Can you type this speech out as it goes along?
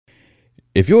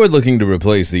If you're looking to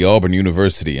replace the Auburn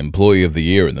University Employee of the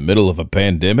Year in the middle of a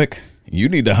pandemic, you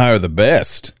need to hire the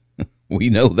best. We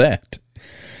know that.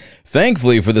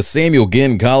 Thankfully for the Samuel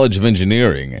Ginn College of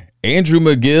Engineering, Andrew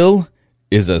McGill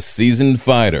is a seasoned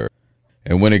fighter.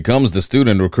 And when it comes to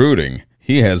student recruiting,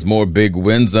 he has more big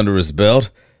wins under his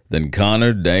belt than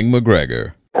Conor Dang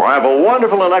McGregor. Well, I have a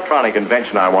wonderful electronic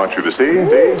invention I want you to see.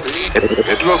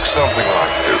 It looks something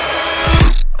like this.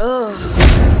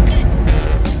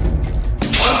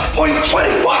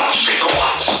 1.21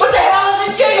 gigawatts. What the hell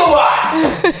is a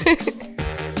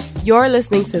gigawatt? You're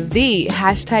listening to the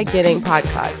 #Getting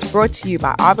podcast, brought to you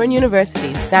by Auburn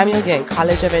University's Samuel Ginn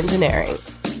College of Engineering.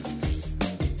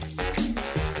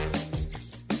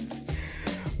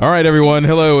 All right, everyone.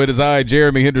 Hello. It is I,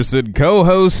 Jeremy Henderson,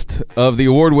 co-host of the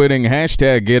award-winning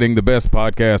 #Getting the Best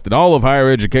podcast in all of higher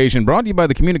education, brought to you by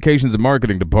the Communications and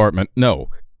Marketing Department.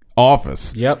 No,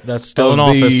 office. Yep, that's still of an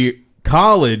office. The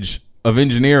College of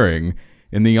Engineering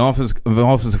in the Office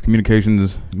of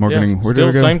Communications and Marketing. Yeah, Where still did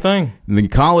I the go? same thing. In the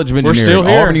College of We're Engineering, still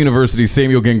here. Auburn University,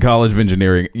 Samuel Ginn College of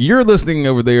Engineering. You're listening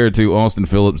over there to Austin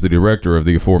Phillips, the director of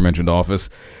the aforementioned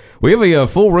office. We have a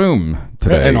full room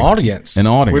today. An audience.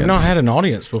 We've not had an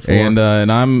audience before. And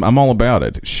I'm all about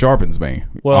it. It sharpens me.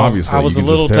 Well, obviously, I was a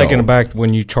little taken aback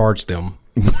when you charged them.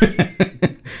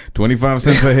 25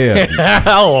 cents a head.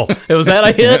 Oh, was that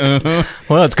a hit?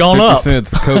 Well, it's gone 50 up. cents.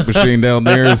 The Coke machine down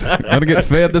there is going to get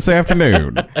fed this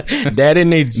afternoon. Daddy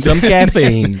needs some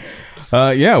caffeine.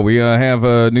 We have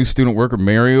a new student worker,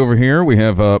 Mary, over here. We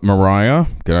have Mariah.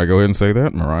 Can I go ahead and say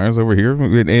that? Mariah's over here.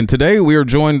 And today we are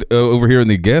joined over here in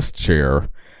the guest chair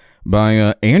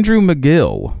by Andrew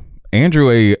McGill. Andrew,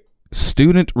 a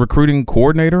student recruiting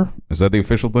coordinator. Is that the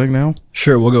official thing now?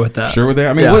 Sure, we'll go with that. Sure with that?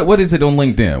 I mean, Yeah. what is it on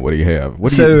LinkedIn? What do you have?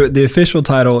 The official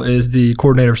title is the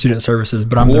coordinator of student services,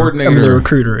 but I'm the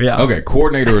recruiter. Yeah. Okay,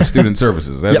 coordinator of student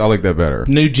services. I like that better.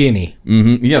 New Jenny.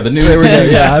 Mm-hmm. Yeah, the new. There we go.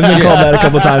 Yeah, I've been called that a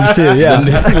couple times too. Yeah.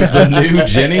 The new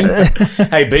Jenny.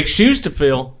 Hey, big shoes to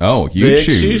fill. Oh, huge big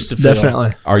shoes to fill.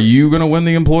 Definitely. Are you going to win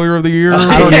the Employer of the Year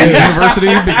at the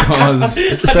university? Because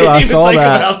So I saw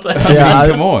that. I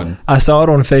mean, come on. I saw it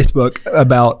on Facebook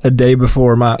about a day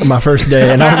before my first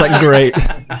day, and I was like, great.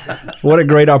 What a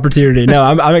great opportunity. No,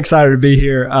 I'm excited to be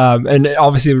here, and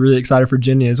obviously really excited for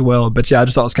Jenny as well. But yeah, I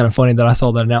just thought it was kind of funny that I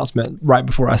saw that announcement right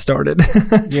before I started.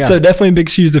 Yeah. So definitely big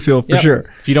shoes to fill for sure.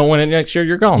 If you don't win it next year,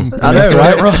 you're gone. I know,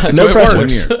 right? No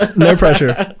That's pressure. No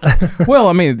pressure. Well,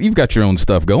 I mean, you've got your own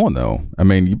stuff going, though. I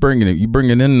mean, you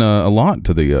bringing in a lot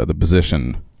to the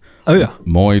position. Oh yeah.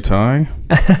 Muay Thai.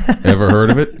 Ever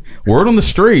heard of it? Word on the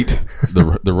street,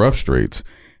 the rough streets,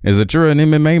 is that you're an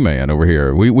MMA man over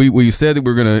here. We said that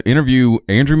we were going to interview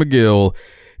Andrew McGill,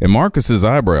 and Marcus's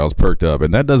eyebrows perked up,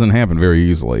 and that doesn't happen very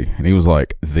easily. And he was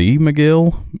like, "The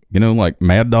McGill, like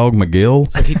Mad Dog McGill."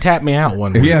 It's like he tapped me out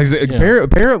one day. Yeah,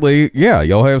 apparently,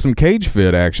 y'all have some cage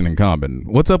fit action in common.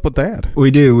 What's up with that?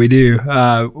 We do. We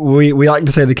like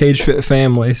to say the Cage Fit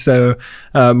family. So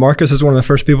Marcus was one of the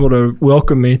first people to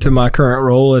welcome me to my current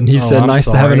role, and he said, "Nice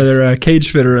to have another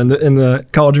cage fitter in the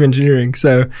College of Engineering."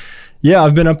 So, yeah,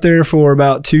 I've been up there for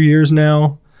about 2 years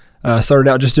now. Started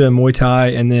out just doing Muay Thai,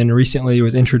 and then recently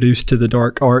was introduced to the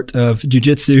dark art of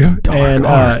jiu-jitsu.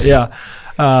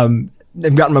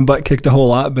 They've gotten my butt kicked a whole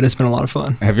lot, but it's been a lot of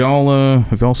fun. Have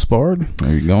y'all sparred?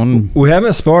 Are you going? We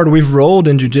haven't sparred. We've rolled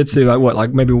in jiu-jitsu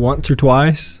like maybe once or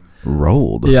twice.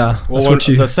 Rolled? Yeah. Well,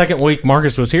 the second week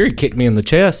Marcus was here, he kicked me in the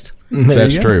chest.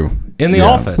 That's true. In the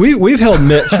office. We've held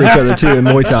mitts for each other too in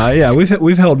Muay Thai. Yeah,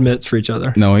 we've held mitts for each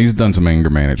other. No, he's done some anger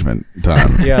management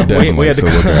time. Yeah, we had to. So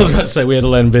I was about to say we had to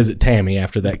let him visit Tammy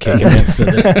after that kicking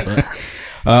incident.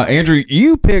 Andrew,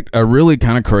 you picked a really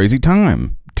kind of crazy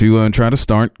time to try to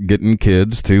start getting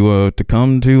kids to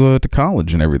come to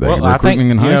college and everything, recruiting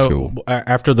in high school.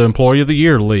 After the Employee of the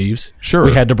Year leaves, sure,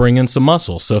 we had to bring in some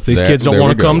muscle. So if these kids don't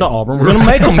want to come to Auburn, we're going to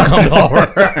make them come to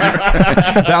Auburn.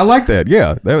 I like that.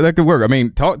 Yeah, that could work. I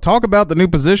mean, talk about the new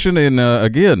position, and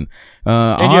again,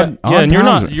 and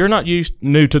you're not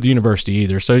new to the university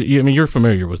either. So you're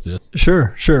familiar with this.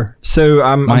 Sure.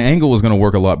 So my angle was going to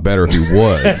work a lot better if he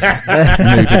was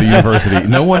new to the university.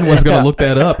 No one was going to look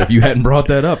that up if you hadn't brought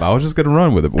that up. I was just going to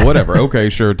run with it, but whatever. Okay,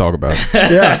 sure, talk about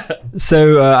it. Yeah.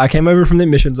 So I came over from the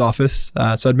admissions office.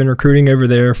 So I'd been recruiting over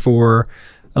there for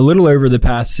a little over the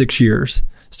past 6 years.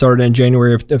 Started in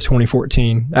January of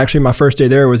 2014. Actually, my first day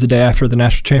there was the day after the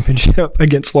national championship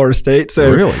against Florida State. So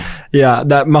really? Yeah,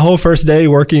 my whole first day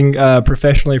working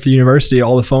professionally for the university,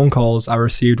 all the phone calls I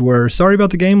received were, "Sorry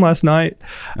about the game last night."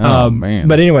 Oh, man.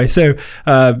 But anyway, so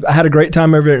I had a great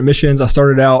time over at admissions. I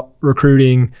started out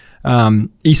recruiting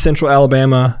East Central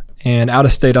Alabama And out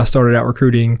of state, I started out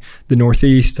recruiting the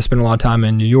Northeast. I spent a lot of time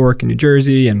in New York and New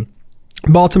Jersey and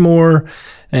Baltimore,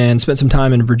 and spent some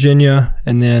time in Virginia.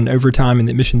 And then over time in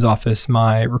the admissions office,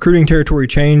 my recruiting territory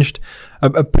changed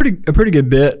a pretty good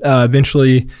bit.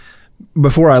 Eventually,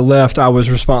 before I left, I was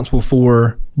responsible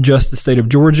for just the state of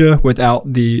Georgia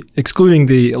excluding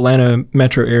the Atlanta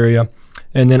metro area,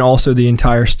 and then also the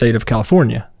entire state of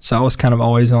California. So I was kind of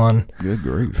always on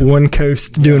one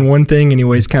coast doing one thing,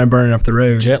 anyways, kind of burning up the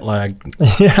road. Jet lag.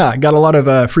 Yeah, I got a lot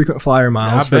of frequent flyer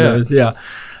miles for those. Yeah.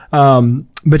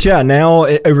 But yeah, now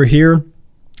over here,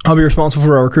 I'll be responsible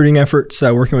for our recruiting efforts,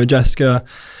 working with Jessica,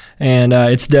 and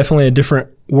it's definitely a different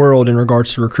world in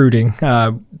regards to recruiting.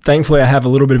 Thankfully, I have a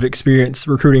little bit of experience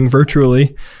recruiting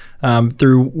virtually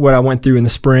through what I went through in the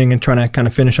spring and trying to kind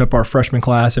of finish up our freshman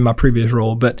class in my previous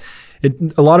role. But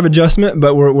a lot of adjustment,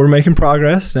 but we're making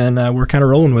progress, and we're kind of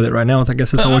rolling with it right now. I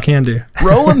guess that's all we can do.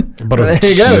 Rolling? But there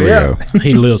you go. Yeah.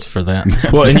 He lives for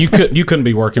that. Well, and you couldn't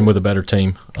be working with a better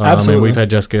team. Absolutely. I mean, we've had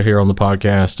Jessica here on the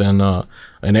podcast,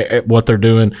 and what they're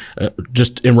doing,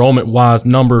 just enrollment wise,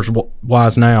 numbers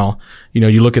wise now,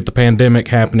 you look at the pandemic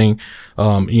happening,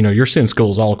 you're seeing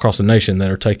schools all across the nation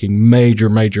that are taking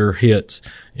major hits.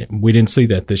 We didn't see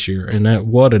that this year. And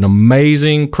what an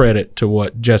amazing credit to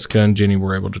what Jessica and Jenny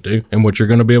were able to do and what you're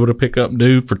going to be able to pick up and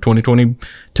do for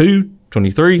 2022,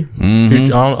 23,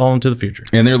 on into the future.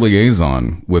 And their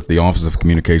liaison with the Office of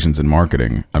Communications and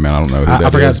Marketing. I mean, I don't know who that is. I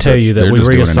forgot to tell you that we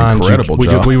reassigned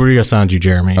you. We reassigned you,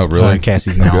 Jeremy. Oh, really?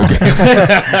 Cassie's now.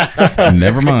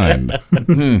 Never mind.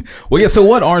 Well, yeah, so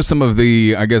what are some of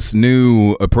the, I guess,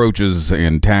 new approaches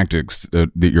and tactics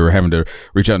that you're having to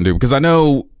reach out and do? Because I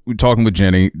know, talking with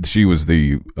Jenny, she was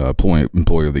the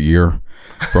employee of the year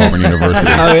for Auburn University.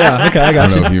 Oh, yeah. Okay, I got you. I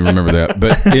don't know if you remember that.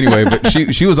 But anyway,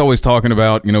 she was always talking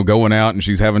about, going out,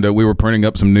 and we were printing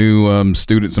up some new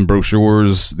students and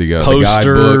brochures, the posters, the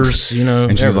guidebooks.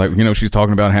 And she's like, she's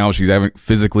talking about how she's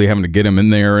physically having to get them in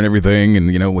there and everything. And,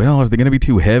 are they going to be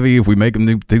too heavy if we make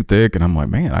them too thick? And I'm like,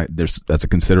 man, that's a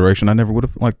consideration I never would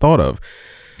have thought of.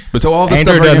 But so all this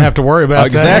Andrew stuff doesn't have to worry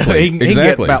about that. He can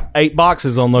get about 8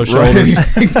 boxes on those shoulders.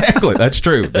 Exactly. That's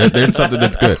true. There's something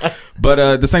that's good. But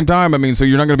at the same time, I mean, so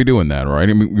you're not going to be doing that, right?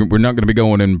 I mean, we're not going to be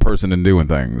going in person and doing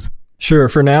things. Sure.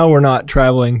 For now, we're not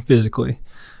traveling physically.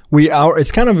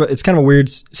 It's kind of a weird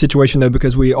situation though,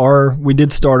 because we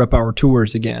did start up our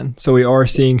tours again. So we are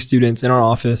seeing students in our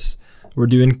office. We're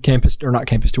doing not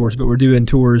campus tours, but we're doing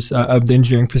tours of the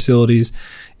engineering facilities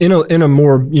in a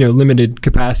more limited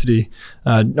capacity,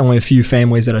 only a few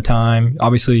families at a time.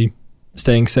 Obviously,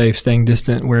 staying safe, staying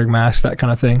distant, wearing masks, that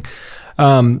kind of thing.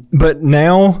 But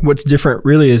now, what's different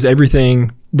really is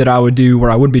everything that I would do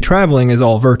where I would be traveling is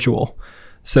all virtual.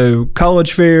 So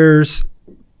college fairs,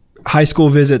 high school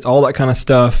visits, all that kind of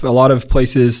stuff. A lot of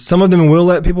places, some of them will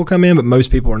let people come in, but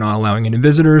most people are not allowing any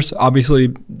visitors.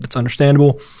 Obviously, that's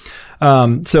understandable.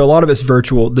 So a lot of it's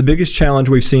virtual. The biggest challenge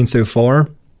we've seen so far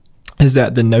is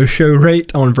that the no-show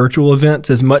rate on virtual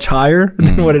events is much higher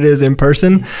than what it is in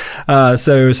person.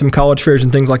 So some college fairs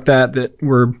and things like that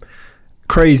were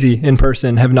crazy in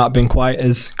person have not been quite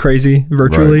as crazy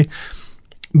virtually. Right.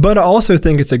 But I also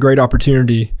think it's a great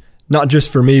opportunity, not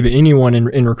just for me, but anyone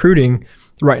in recruiting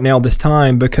right now this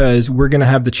time, because we're going to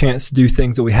have the chance to do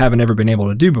things that we haven't ever been able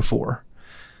to do before.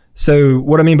 So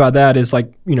what I mean by that is,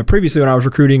 like, previously when I was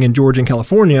recruiting in Georgia and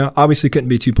California, obviously couldn't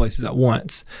be 2 places at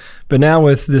once. But now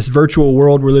with this virtual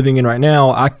world we're living in right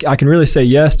now, I can really say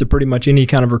yes to pretty much any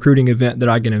kind of recruiting event that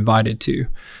I get invited to.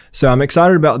 So I'm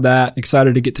excited about that,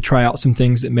 excited to get to try out some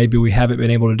things that maybe we haven't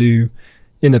been able to do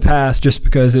in the past just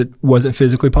because it wasn't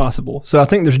physically possible. So I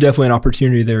think there's definitely an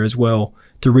opportunity there as well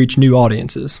to reach new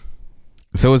audiences.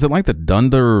 So is it like the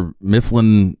Dunder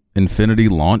Mifflin Infinity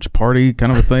launch party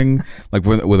kind of a thing, like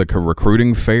with a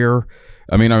recruiting fair?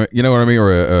 I mean, you know what I mean?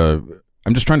 Or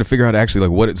I'm just trying to figure out actually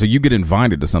like what. So you get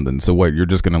invited to something. So what? You're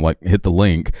just gonna like hit the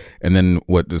link, and then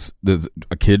what? Does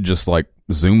a kid just like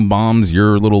Zoom bombs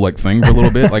your little like thing for a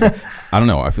little bit? Like, I don't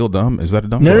know. I feel dumb. Is that a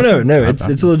dumb question? No.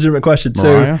 It's a legitimate question.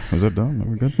 Mariah, so is that dumb? Are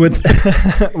we good?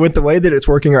 With the way that it's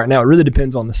working right now, it really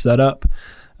depends on the setup.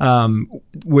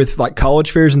 With like college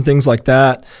fairs and things like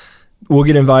that, we'll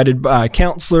get invited by a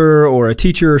counselor or a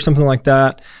teacher or something like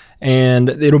that, and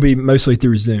it'll be mostly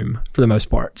through Zoom for the most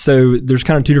part. So there's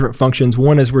kind of 2 different functions.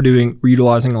 One is we're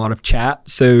utilizing a lot of chat.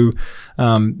 So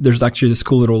there's actually this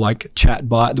cool little like chat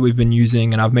bot that we've been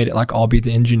using, and I've made it like I'll be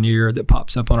the engineer that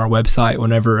pops up on our website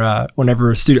whenever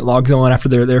a student logs on after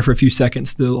they're there for a few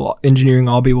seconds. The little engineering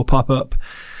Albie will pop up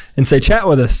and say chat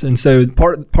with us. And so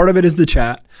part of it is the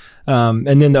chat.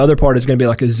 And then the other part is going to be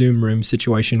like a Zoom room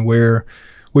situation where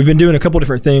we've been doing a couple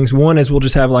different things. One is we'll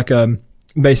just have like a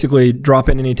basically drop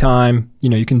in anytime.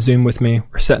 You can Zoom with me.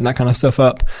 We're setting that kind of stuff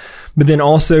up. But then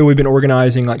also we've been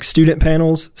organizing like student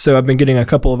panels. So I've been getting a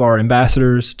couple of our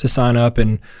ambassadors to sign up,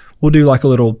 and we'll do like a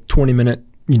little 20-minute,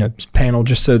 panel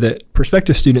just so that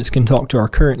prospective students can talk to our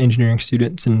current engineering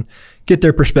students and get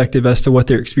their perspective as to what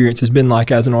their experience has been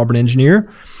like as an Auburn engineer.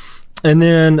 And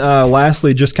then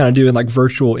lastly, just kind of doing like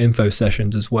virtual info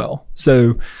sessions as well.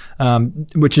 So,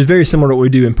 which is very similar to what we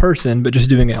do in person, but just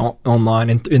doing it online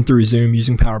and through Zoom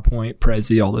using PowerPoint,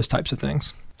 Prezi, all those types of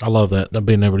things. I love that.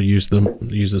 Being able to use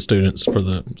the students for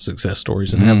the success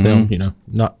stories and have them,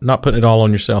 not putting it all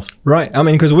on yourself. Right. I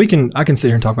mean, because I can sit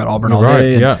here and talk about Auburn all right,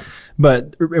 day. Yeah.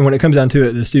 But when it comes down to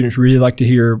it, the students really like to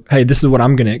hear, hey, this is what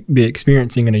I'm going to be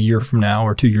experiencing in a year from now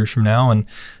or 2 years from now. And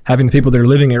having the people that are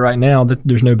living it right now, that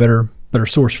there's no better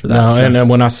source for that. No, and then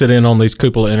when I sit in on these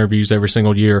cupola interviews every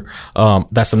single year,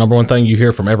 that's the number one thing you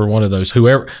hear from every one of those.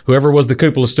 Whoever was the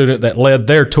cupola student that led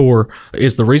their tour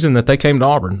is the reason that they came to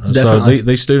Auburn. Definitely. So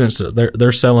these students,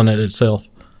 they're selling it itself.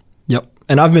 Yep.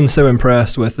 And I've been so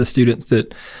impressed with the students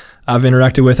that I've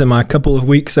interacted with in my couple of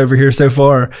weeks over here so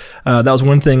far. That was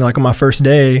one thing, like on my first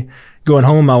day going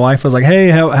home, my wife was like, hey,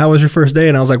 how was your first day?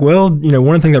 And I was like, well,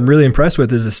 one of the things I'm really impressed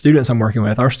with is the students I'm working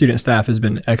with. Our student staff has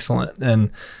been excellent, and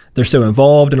they're so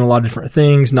involved in a lot of different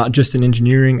things, not just in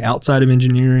engineering, outside of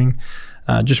engineering,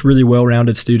 just really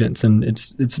well-rounded students. And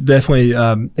it's definitely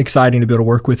exciting to be able to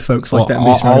work with folks like that.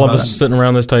 All of us sitting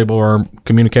around this table are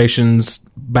communications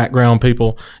background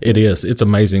people. It's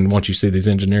amazing once you see these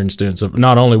engineering students of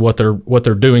not only what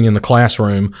they're doing in the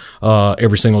classroom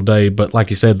every single day, but like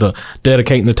you said, the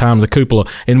dedicating the time to the cupola,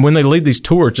 and when they lead these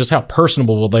tours, just how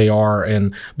personable they are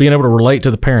and being able to relate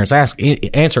to the parents,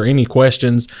 answer any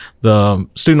questions. The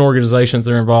student organizations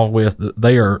they're involved with,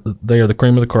 they are the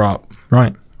cream of the crop.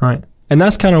 Right. And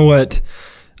that's kind of what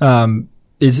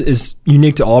is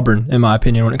unique to Auburn, in my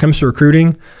opinion. When it comes to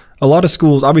recruiting, a lot of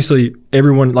schools, obviously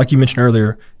everyone, like you mentioned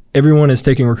earlier, everyone is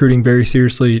taking recruiting very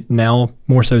seriously now,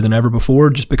 more so than ever before,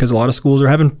 just because a lot of schools are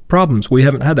having problems. We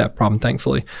haven't had that problem,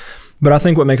 thankfully. But I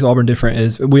think what makes Auburn different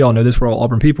is, we all know this, we're all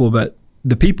Auburn people, but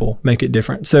the people make it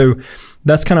different. So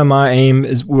that's kind of my aim,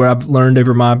 is what I've learned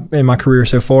in my career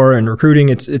so far in recruiting.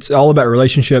 It's all about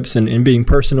relationships and being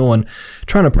personal and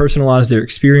trying to personalize their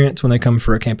experience when they come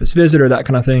for a campus visit or that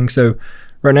kind of thing. So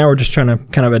right now we're just trying to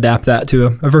kind of adapt that to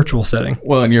a virtual setting.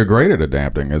 Well, and you're great at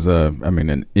adapting. As an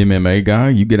MMA guy,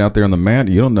 you get out there on the mat,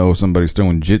 you don't know if somebody's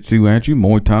throwing jitsu at you,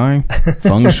 Muay Thai,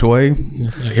 Feng Shui.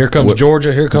 Here comes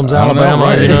Georgia, here comes Alabama.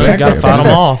 Right, exactly. You got to fight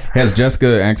them off. Has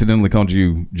Jessica accidentally called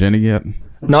you Jenny yet?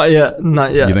 Not yet.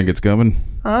 You think it's coming?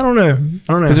 I don't know.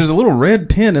 Because there's a little red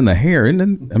tint in the hair, isn't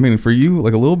it? I mean, for you,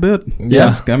 like a little bit?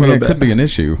 Yeah. It could be an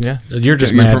issue. Yeah. You're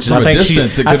just mad. From I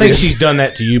think she's done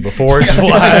that to you before. Jen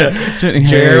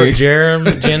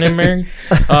and Mary.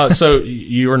 So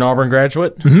you were an Auburn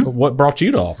graduate. Mm-hmm. What brought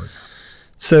you to Auburn?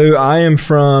 So I am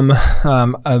from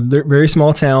a very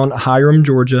small town, Hiram,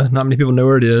 Georgia. Not many people know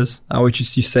where it is. I always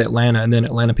used to say Atlanta, and then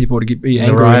Atlanta people would be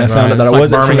angry when I found out that I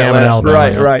wasn't from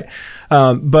Atlanta. Right.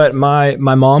 But my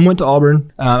mom went to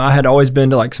Auburn. I had always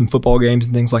been to like some football games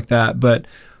and things like that. But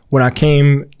when I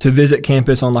came to visit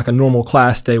campus on like a normal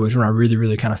class day was when I really,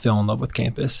 really kind of fell in love with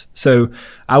campus. So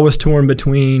I was torn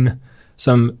between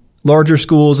some larger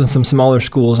schools and some smaller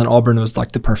schools, and Auburn was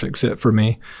like the perfect fit for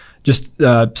me. Just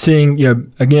seeing,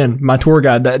 again, my tour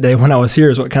guide that day when I was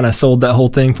here is what kind of sold that whole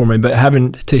thing for me. But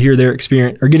having to hear their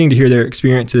experience, or getting to hear their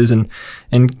experiences, and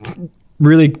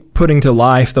really putting to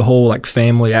life the whole like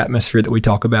family atmosphere that we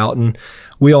talk about. And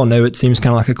we all know it seems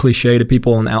kind of like a cliche to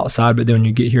people on the outside, but then when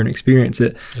you get here and experience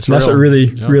it, that's what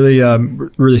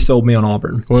really sold me on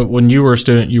Auburn. When you were a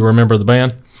student, you remember the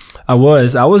band? I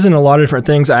was in a lot of different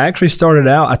things. I actually started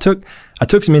out, I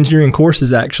took some engineering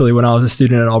courses actually when I was a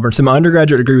student at Auburn. So my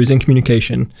undergraduate degree was in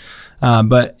communication,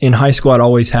 but in high school I'd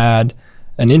always had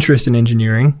an interest in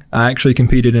engineering. I actually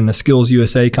competed in a Skills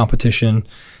USA competition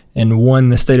and won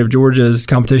the state of Georgia's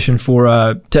competition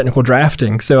for technical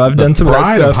drafting. So I've done some of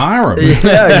that stuff. Of Hiram.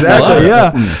 Yeah, exactly.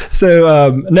 Yeah.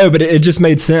 So but it just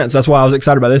made sense. That's why I was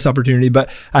excited about this opportunity. But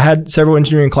I had several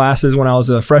engineering classes when I was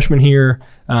a freshman here.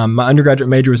 My undergraduate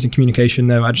major was in communication,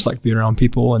 though. I just like being around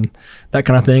people and that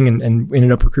kind of thing, and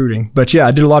ended up recruiting. But yeah,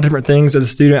 I did a lot of different things as a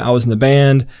student. I was in the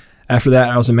band. After that,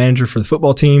 I was a manager for the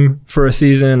football team for a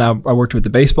season. I worked with the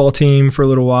baseball team for a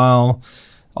little while.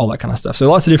 All that kind of stuff.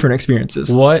 So lots of different experiences.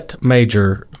 What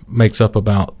major makes up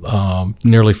about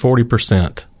nearly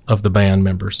 40% of the band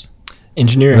members?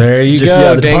 Engineering. There you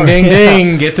go. Ding, ding,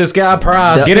 ding. Get this guy a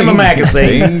prize. Get him a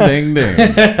magazine. Ding, ding,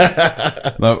 ding.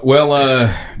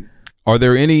 Well, are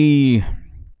there any,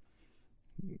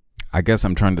 I guess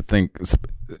I'm trying to think,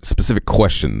 specific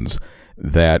questions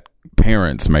that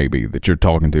parents maybe that you're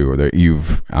talking to, or that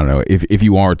I don't know, if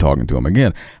you are talking to them,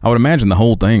 again, I would imagine the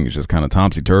whole thing is just kind of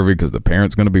topsy-turvy because the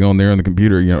parent's going to be on there on the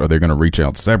computer, are they going to reach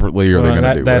out separately, or are they going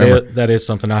to do whatever? That is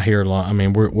something I hear a lot. I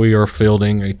mean, we are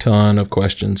fielding a ton of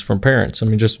questions from parents. I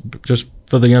mean, just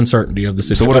for the uncertainty of the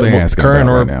situation. So what are they asking current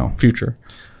about or right now? Future?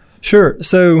 Sure.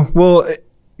 So,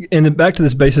 and back to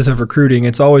this basis of recruiting,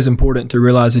 it's always important to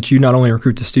realize that you not only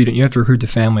recruit the student, you have to recruit the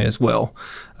family as well.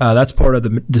 That's part of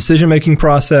the decision-making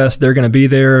process. They're going to be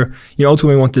there.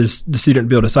 Ultimately want the student to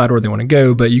be able to decide where they want to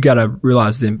go, but you got to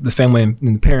realize the family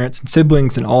and the parents and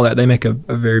siblings and all that, they make a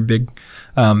very big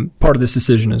part of this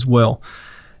decision as well.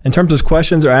 In terms of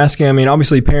questions they're asking, I mean,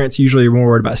 obviously parents usually are more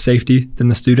worried about safety than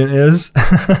the student is.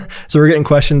 So we're getting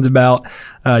questions about,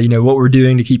 what we're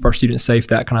doing to keep our students safe,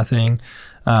 that kind of thing.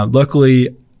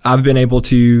 Luckily, I've been able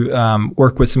to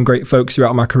work with some great folks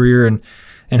throughout my career and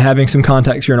having some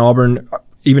contacts here in Auburn,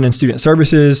 even in student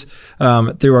services,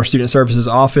 through our student services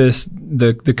office.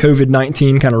 The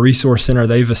COVID-19 kind of resource center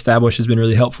they've established has been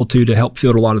really helpful too, to help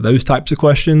field a lot of those types of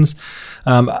questions.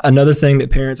 Another thing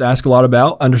that parents ask a lot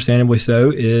about, understandably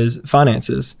so, is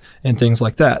finances and things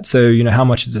like that. So, how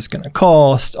much is this going to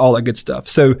cost? All that good stuff.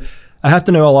 So I have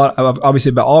to know a lot, obviously,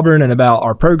 about Auburn and about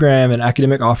our program and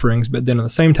academic offerings, but then at the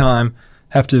same time,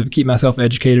 have to keep myself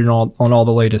educated on all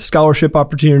the latest scholarship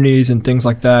opportunities and things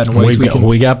like that. And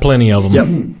we got plenty of them.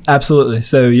 Yep, absolutely.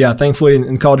 So yeah, thankfully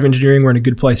in College of Engineering, we're in a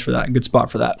good place for that, good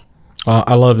spot for that.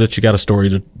 I love that you got a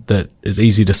story that is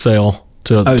easy to sell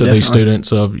to these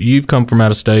students. Of you've come from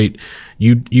out of state,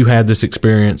 you had this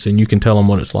experience, and you can tell them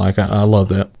what it's like. I love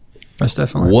that. That's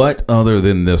definitely. What other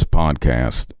than this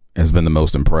podcast has been the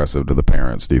most impressive to the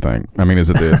parents, do you think? I mean, is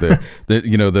it the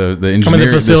engineering? I mean, the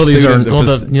facilities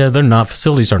they're not.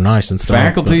 Facilities are nice and stuff.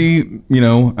 Faculty,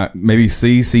 maybe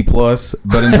C++,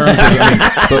 but in terms of,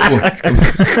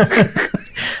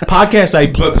 podcast A+.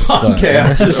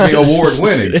 Podcast, award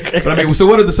winning. But I mean, so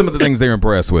what are some of the things they're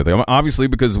impressed with? Obviously,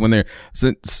 because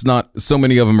since not so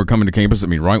many of them are coming to campus. I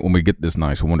mean, right when we get this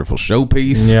nice, wonderful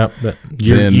showpiece,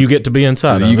 you get to be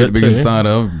inside. You get to be inside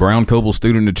of Brown Coble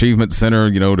Student Achievement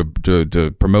Center.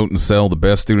 To promote and sell the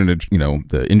best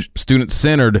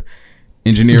student-centered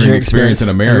engineering experience in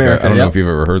America. I don't know if you've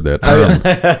ever heard that term.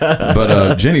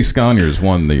 But Jenny Sconyers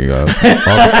won the Employee of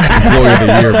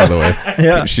the Year, by the way.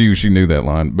 Yeah. She knew that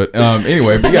line. But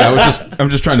anyway, I'm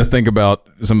just trying to think about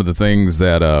some of the things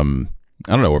that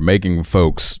I don't know, are making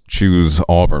folks choose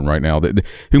Auburn right now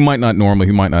who might not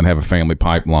have a family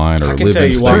pipeline or live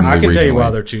in Stanley. I can tell you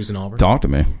why they're choosing Auburn. Talk to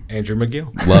me. Andrew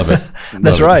McGill. Love it.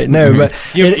 That's right. No, but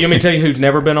you want me to tell you who's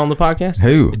never been on the podcast?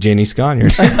 Who? Jenny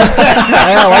Sconyers.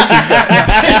 I like this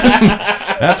guy.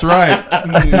 That's right.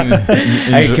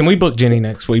 Hey, can we book Jenny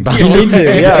next week? You need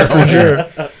to, yeah, for sure.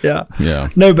 Yeah.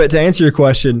 No, but to answer your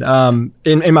question,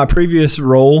 in my previous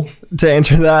role, to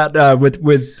answer that,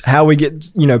 with how we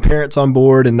get parents on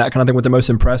board and that kind of thing, what they're most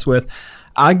impressed with,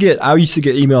 I used to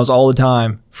get emails all the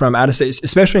time from out of state,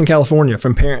 especially in California,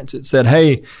 from parents that said,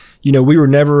 "Hey, we were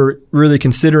never really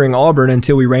considering Auburn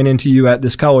until we ran into you at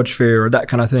this college fair," or that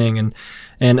kind of thing,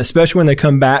 and especially when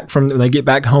they get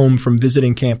back home from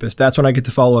visiting campus, that's when I get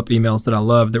the follow-up emails that I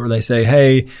love, where they say,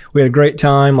 "Hey, we had a great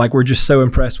time. Like, we're just so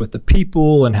impressed with the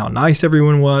people and how nice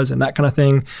everyone was," and that kind of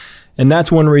thing. And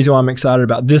that's one reason why I'm excited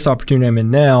about this opportunity I'm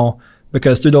in now,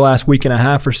 because through the last week and a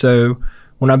half or so,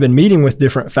 when I've been meeting with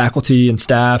different faculty and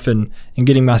staff and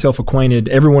getting myself acquainted,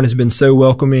 everyone has been so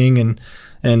welcoming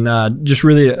and just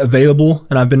really available.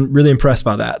 And I've been really impressed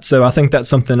by that. So I think that's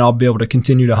something I'll be able to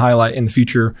continue to highlight in the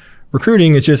future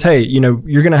recruiting. It's just, hey,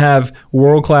 you're going to have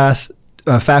world-class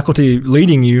faculty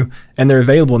leading you, and they're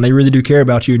available, and they really do care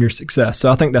about you and your success.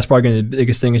 So I think that's probably going to be the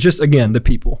biggest thing. It's just, again, the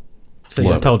people. See,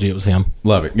 I told you it was him.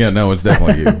 Love it. Yeah, no, it's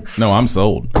definitely you. No, I'm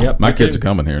sold. Yep, my kids are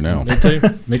coming here now.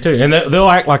 Me too. And they'll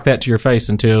act like that to your face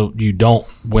until you don't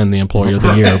win the Employee of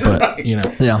the Year. But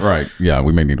yeah, right. Yeah,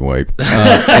 we may need to wait.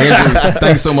 Andrew,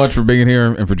 thanks so much for being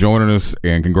here and for joining us.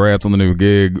 And congrats on the new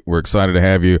gig. We're excited to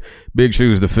have you. Big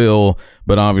shoes to fill,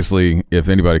 but obviously, if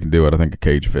anybody can do it, I think a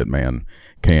Cage Fit man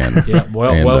can. Yeah.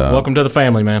 Well, welcome to the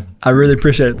family, man. I really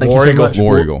appreciate it. Thank you so much.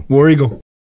 War Eagle. War Eagle.